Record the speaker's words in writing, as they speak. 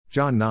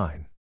John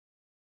 9.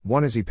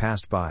 1 As he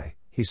passed by,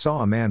 he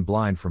saw a man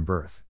blind from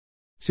birth.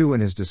 2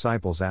 And his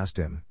disciples asked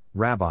him,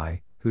 Rabbi,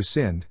 who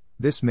sinned,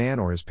 this man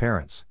or his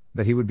parents,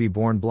 that he would be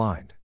born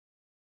blind?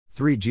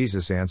 3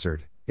 Jesus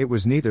answered, It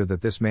was neither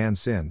that this man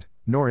sinned,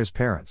 nor his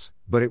parents,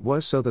 but it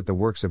was so that the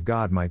works of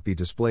God might be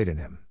displayed in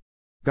him.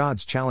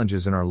 God's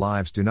challenges in our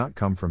lives do not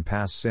come from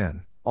past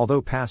sin,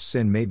 although past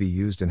sin may be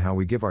used in how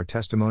we give our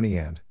testimony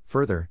and,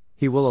 further,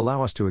 He will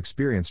allow us to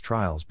experience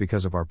trials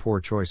because of our poor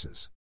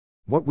choices.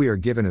 What we are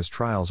given as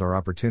trials are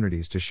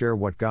opportunities to share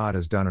what God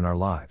has done in our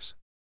lives.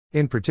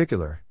 In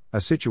particular,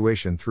 a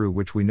situation through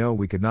which we know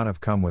we could not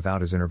have come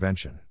without His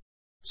intervention.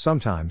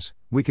 Sometimes,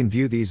 we can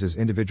view these as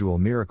individual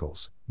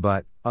miracles,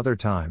 but, other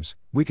times,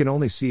 we can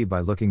only see by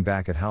looking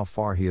back at how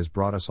far He has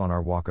brought us on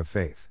our walk of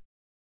faith.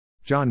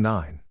 John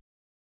 9.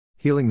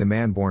 Healing the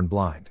man born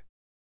blind.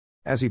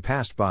 As he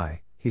passed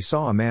by, he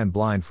saw a man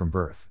blind from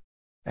birth.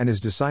 And his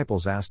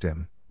disciples asked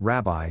him,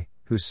 Rabbi,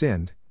 who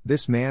sinned,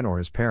 this man or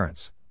his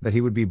parents, that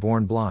he would be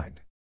born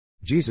blind?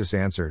 Jesus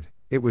answered,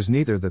 It was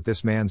neither that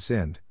this man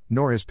sinned,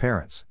 nor his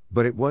parents,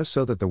 but it was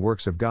so that the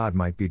works of God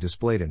might be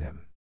displayed in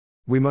him.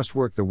 We must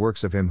work the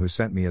works of Him who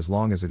sent me as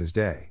long as it is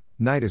day.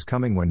 Night is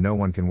coming when no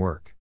one can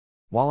work.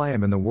 While I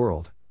am in the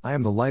world, I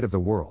am the light of the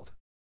world.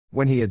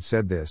 When he had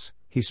said this,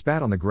 he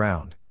spat on the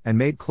ground, and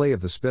made clay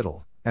of the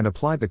spittle, and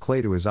applied the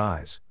clay to his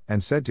eyes,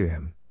 and said to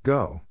him,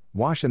 Go,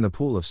 wash in the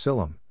pool of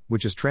Siloam,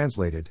 which is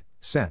translated,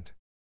 sent.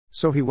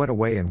 So he went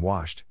away and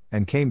washed,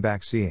 and came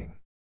back seeing.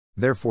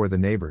 Therefore the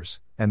neighbors,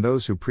 and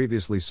those who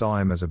previously saw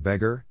him as a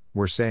beggar,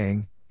 were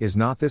saying, Is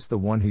not this the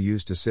one who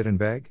used to sit and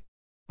beg?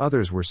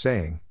 Others were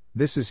saying,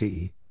 This is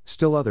he.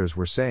 Still others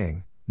were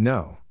saying,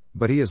 No,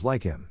 but he is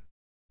like him.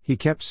 He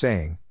kept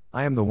saying,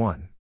 I am the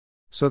one.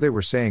 So they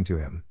were saying to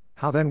him,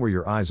 How then were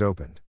your eyes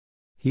opened?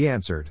 He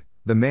answered,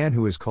 The man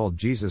who is called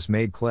Jesus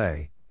made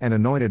clay, and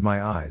anointed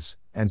my eyes,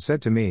 and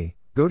said to me,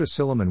 Go to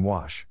Siloam and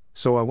wash.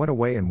 So I went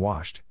away and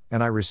washed,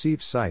 and I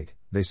received sight.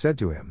 They said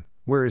to him,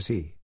 Where is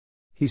he?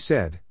 He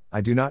said, I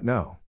do not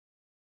know.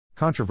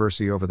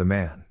 Controversy over the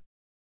man.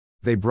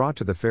 They brought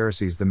to the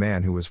Pharisees the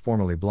man who was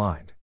formerly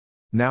blind.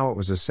 Now it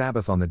was a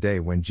Sabbath on the day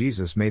when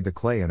Jesus made the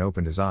clay and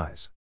opened his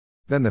eyes.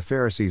 Then the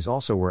Pharisees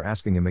also were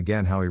asking him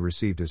again how he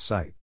received his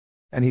sight.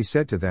 And he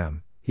said to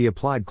them, He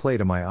applied clay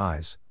to my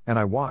eyes, and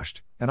I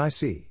washed, and I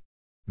see.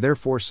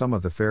 Therefore some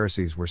of the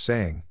Pharisees were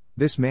saying,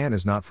 This man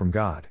is not from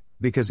God,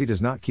 because he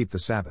does not keep the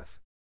Sabbath.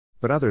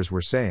 But others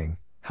were saying,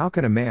 How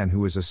can a man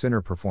who is a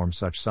sinner perform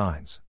such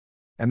signs?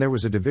 And there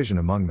was a division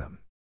among them.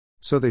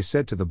 So they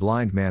said to the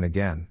blind man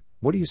again,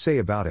 What do you say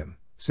about him,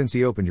 since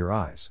he opened your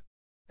eyes?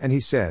 And he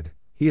said,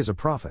 He is a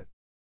prophet.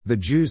 The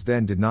Jews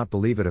then did not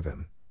believe it of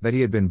him, that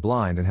he had been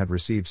blind and had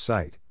received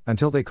sight,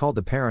 until they called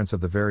the parents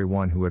of the very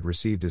one who had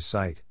received his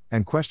sight,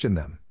 and questioned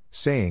them,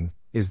 saying,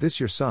 Is this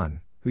your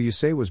son, who you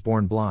say was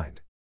born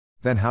blind?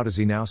 Then how does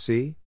he now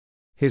see?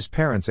 His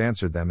parents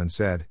answered them and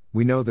said,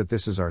 We know that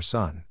this is our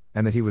son,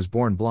 and that he was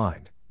born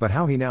blind, but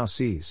how he now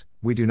sees,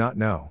 we do not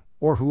know,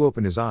 or who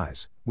opened his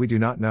eyes, we do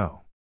not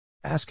know.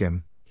 Ask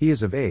him, he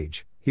is of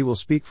age, he will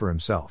speak for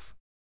himself.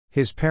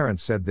 His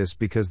parents said this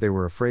because they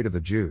were afraid of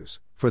the Jews,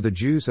 for the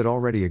Jews had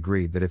already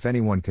agreed that if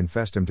anyone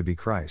confessed him to be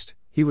Christ,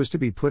 he was to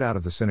be put out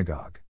of the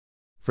synagogue.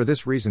 For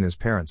this reason his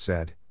parents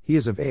said, He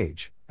is of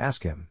age,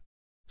 ask him.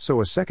 So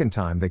a second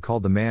time they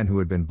called the man who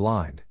had been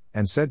blind,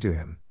 and said to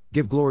him,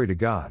 Give glory to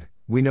God,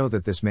 we know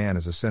that this man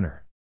is a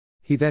sinner.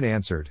 He then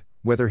answered,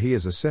 Whether he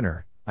is a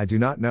sinner, I do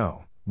not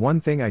know. One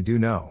thing I do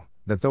know,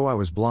 that though I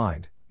was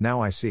blind, now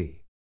I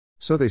see.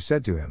 So they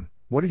said to him,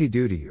 What did he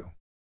do to you?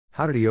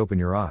 How did he open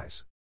your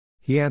eyes?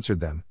 He answered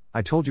them,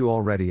 I told you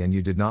already and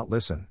you did not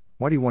listen,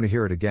 why do you want to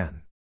hear it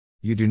again?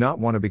 You do not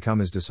want to become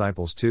his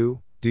disciples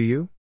too, do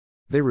you?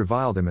 They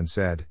reviled him and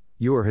said,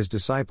 You are his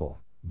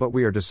disciple, but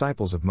we are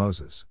disciples of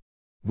Moses.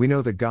 We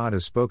know that God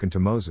has spoken to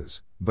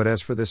Moses, but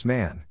as for this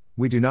man,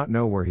 we do not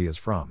know where he is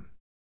from.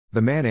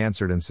 The man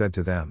answered and said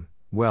to them,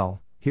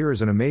 Well, here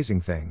is an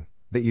amazing thing,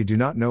 that you do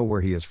not know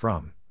where he is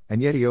from,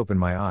 and yet he opened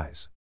my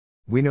eyes.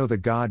 We know that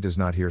God does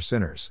not hear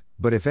sinners,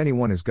 but if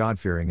anyone is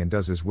God-fearing and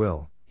does his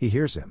will, he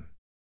hears him.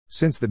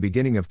 Since the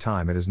beginning of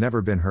time it has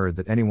never been heard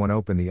that anyone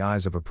opened the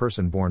eyes of a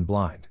person born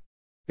blind.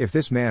 If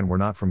this man were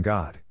not from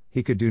God,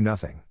 he could do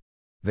nothing.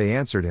 They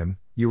answered him,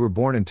 You were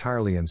born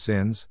entirely in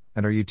sins,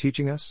 and are you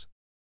teaching us?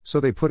 So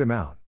they put him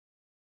out.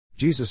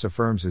 Jesus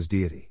affirms his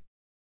deity.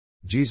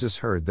 Jesus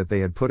heard that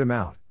they had put him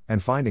out,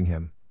 and finding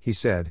him, he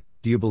said,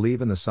 Do you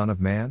believe in the Son of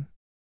Man?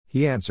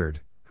 He answered,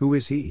 Who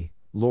is he,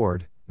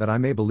 Lord, that I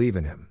may believe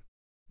in him?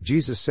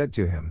 Jesus said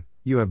to him,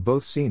 You have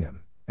both seen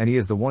him, and he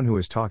is the one who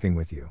is talking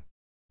with you.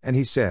 And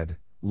he said,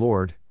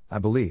 Lord, I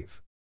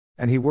believe.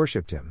 And he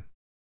worshipped him.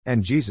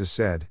 And Jesus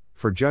said,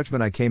 For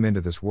judgment I came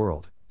into this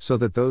world, so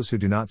that those who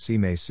do not see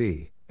may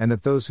see, and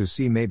that those who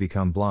see may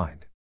become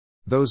blind.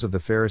 Those of the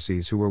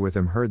Pharisees who were with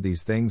him heard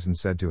these things and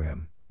said to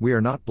him, We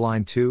are not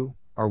blind too,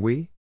 are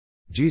we?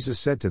 Jesus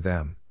said to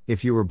them,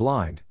 If you were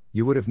blind,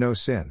 you would have no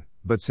sin,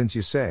 but since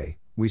you say,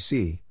 We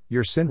see,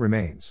 your sin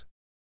remains.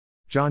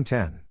 John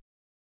 10.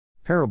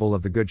 Parable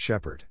of the Good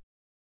Shepherd.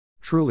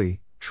 Truly,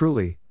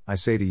 truly, I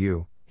say to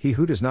you, he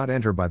who does not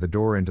enter by the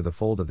door into the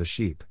fold of the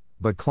sheep,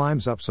 but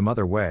climbs up some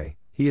other way,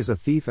 he is a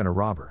thief and a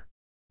robber.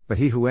 But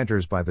he who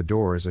enters by the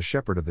door is a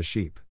shepherd of the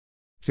sheep.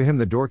 To him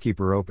the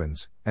doorkeeper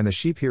opens, and the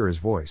sheep hear his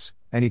voice,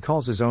 and he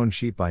calls his own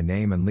sheep by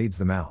name and leads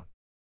them out.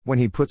 When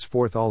he puts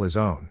forth all his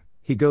own,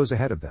 he goes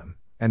ahead of them,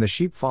 and the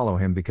sheep follow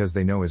him because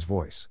they know his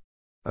voice.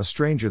 A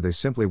stranger they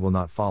simply will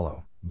not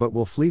follow, but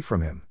will flee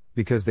from him,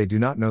 because they do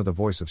not know the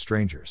voice of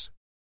strangers.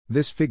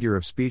 This figure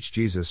of speech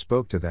Jesus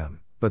spoke to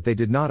them, but they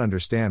did not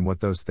understand what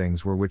those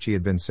things were which he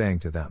had been saying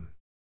to them.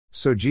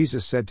 So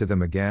Jesus said to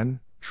them again,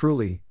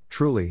 Truly,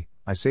 truly,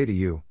 I say to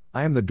you,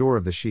 I am the door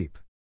of the sheep.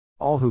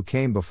 All who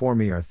came before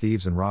me are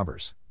thieves and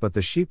robbers, but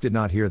the sheep did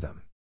not hear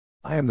them.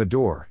 I am the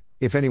door.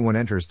 If anyone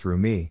enters through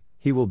me,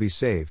 he will be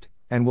saved,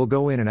 and will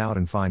go in and out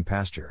and find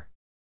pasture.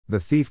 The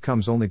thief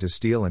comes only to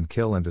steal and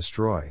kill and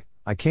destroy.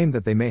 I came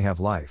that they may have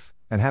life,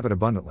 and have it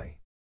abundantly.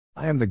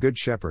 I am the good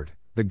shepherd.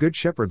 The good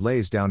shepherd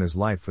lays down his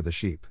life for the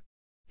sheep.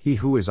 He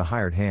who is a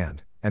hired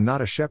hand, and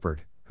not a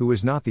shepherd, who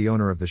is not the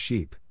owner of the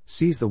sheep,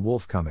 sees the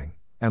wolf coming,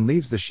 and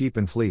leaves the sheep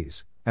and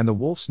flees, and the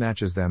wolf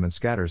snatches them and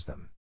scatters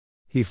them.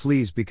 He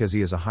flees because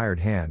he is a hired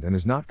hand and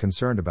is not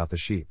concerned about the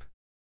sheep.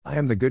 I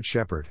am the good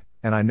shepherd,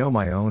 and I know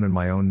my own and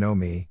my own know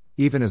me,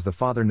 even as the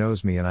Father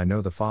knows me and I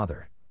know the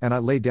Father, and I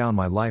lay down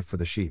my life for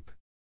the sheep.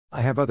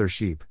 I have other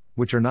sheep,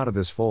 which are not of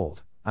this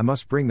fold, I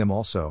must bring them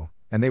also,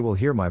 and they will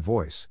hear my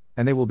voice,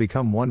 and they will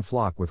become one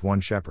flock with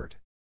one shepherd.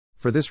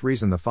 For this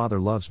reason the Father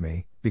loves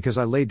me, because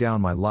I lay down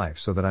my life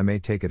so that I may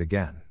take it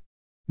again.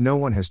 No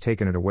one has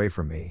taken it away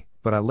from me,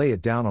 but I lay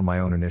it down on my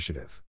own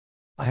initiative.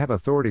 I have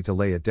authority to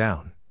lay it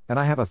down, and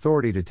I have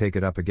authority to take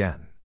it up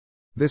again.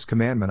 This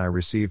commandment I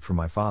received from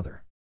my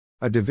Father.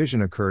 A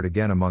division occurred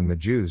again among the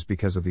Jews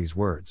because of these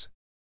words.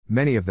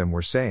 Many of them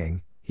were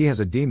saying, He has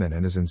a demon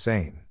and is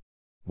insane.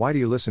 Why do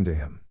you listen to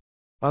him?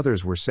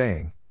 Others were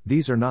saying,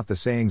 These are not the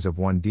sayings of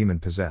one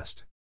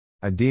demon-possessed.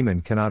 A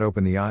demon cannot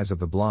open the eyes of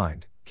the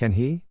blind, can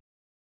he?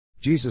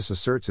 Jesus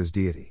asserts his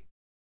deity.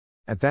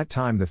 At that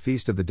time the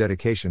feast of the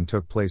dedication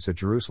took place at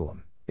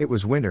Jerusalem. It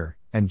was winter,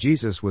 and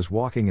Jesus was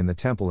walking in the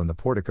temple in the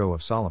portico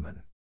of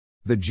Solomon.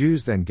 The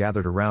Jews then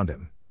gathered around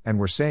him, and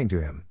were saying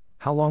to him,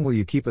 How long will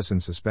you keep us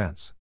in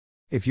suspense?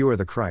 If you are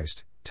the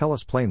Christ, tell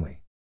us plainly.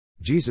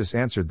 Jesus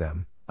answered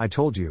them, I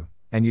told you,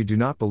 and you do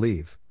not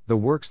believe. The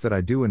works that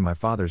I do in my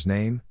Father's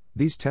name,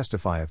 these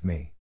testify of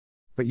me.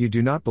 But you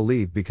do not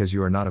believe because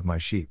you are not of my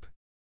sheep.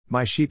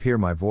 My sheep hear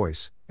my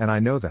voice, and I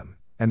know them,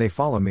 and they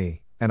follow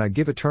me, and I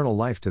give eternal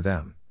life to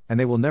them, and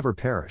they will never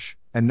perish,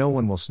 and no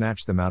one will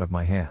snatch them out of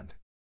my hand.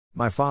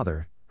 My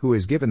Father, who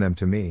has given them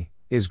to me,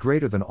 is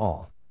greater than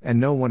all, and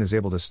no one is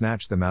able to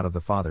snatch them out of the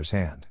Father's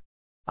hand.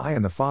 I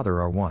and the Father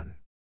are one.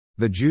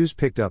 The Jews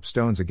picked up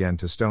stones again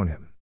to stone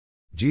him.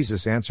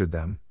 Jesus answered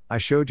them, I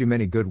showed you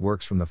many good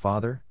works from the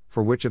Father,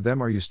 for which of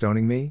them are you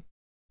stoning me?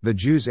 The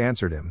Jews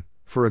answered him,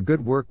 For a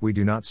good work we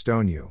do not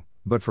stone you,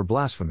 but for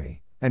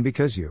blasphemy, and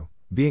because you,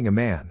 being a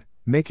man,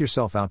 make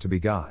yourself out to be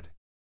God.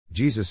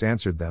 Jesus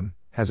answered them,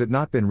 Has it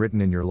not been written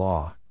in your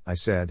law, I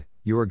said,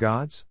 You are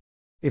gods?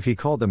 If he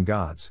called them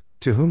gods,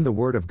 to whom the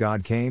word of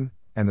God came,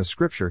 and the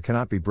scripture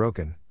cannot be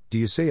broken, do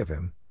you say of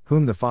him,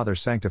 whom the Father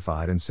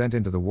sanctified and sent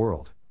into the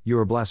world, You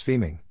are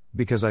blaspheming,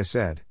 because I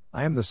said,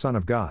 I am the Son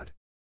of God?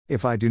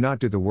 If I do not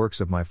do the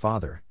works of my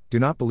Father, do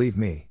not believe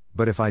me,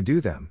 but if I do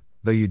them,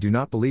 though you do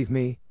not believe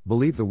me,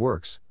 believe the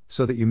works,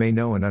 so that you may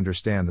know and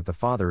understand that the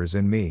Father is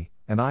in me,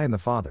 and I in the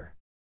Father.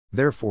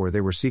 Therefore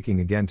they were seeking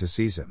again to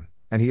seize him,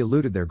 and he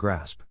eluded their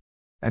grasp.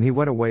 And he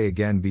went away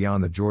again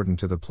beyond the Jordan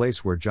to the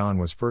place where John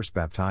was first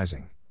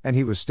baptizing, and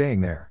he was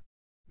staying there.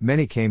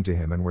 Many came to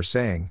him and were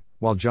saying,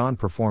 While John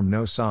performed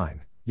no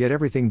sign, yet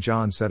everything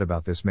John said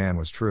about this man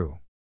was true.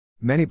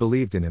 Many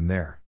believed in him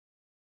there.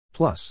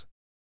 Plus.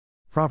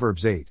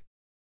 Proverbs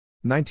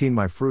 8:19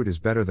 My fruit is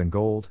better than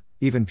gold,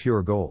 even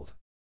pure gold.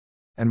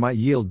 And my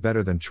yield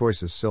better than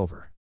choicest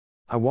silver.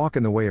 I walk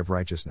in the way of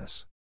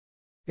righteousness,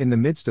 in the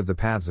midst of the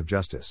paths of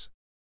justice,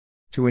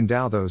 to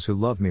endow those who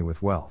love me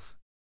with wealth,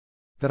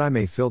 that I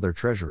may fill their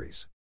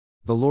treasuries.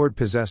 The Lord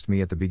possessed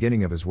me at the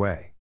beginning of his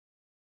way,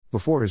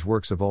 before his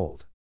works of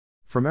old.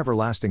 From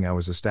everlasting I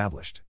was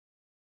established.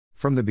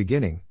 From the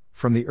beginning,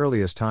 from the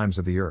earliest times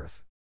of the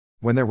earth.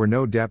 When there were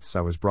no depths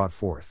I was brought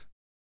forth.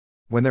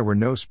 When there were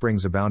no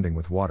springs abounding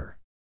with water.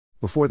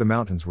 Before the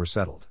mountains were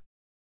settled.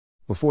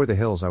 Before the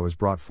hills I was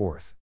brought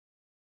forth.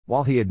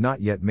 While he had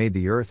not yet made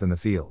the earth and the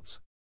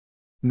fields.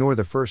 Nor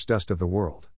the first dust of the world.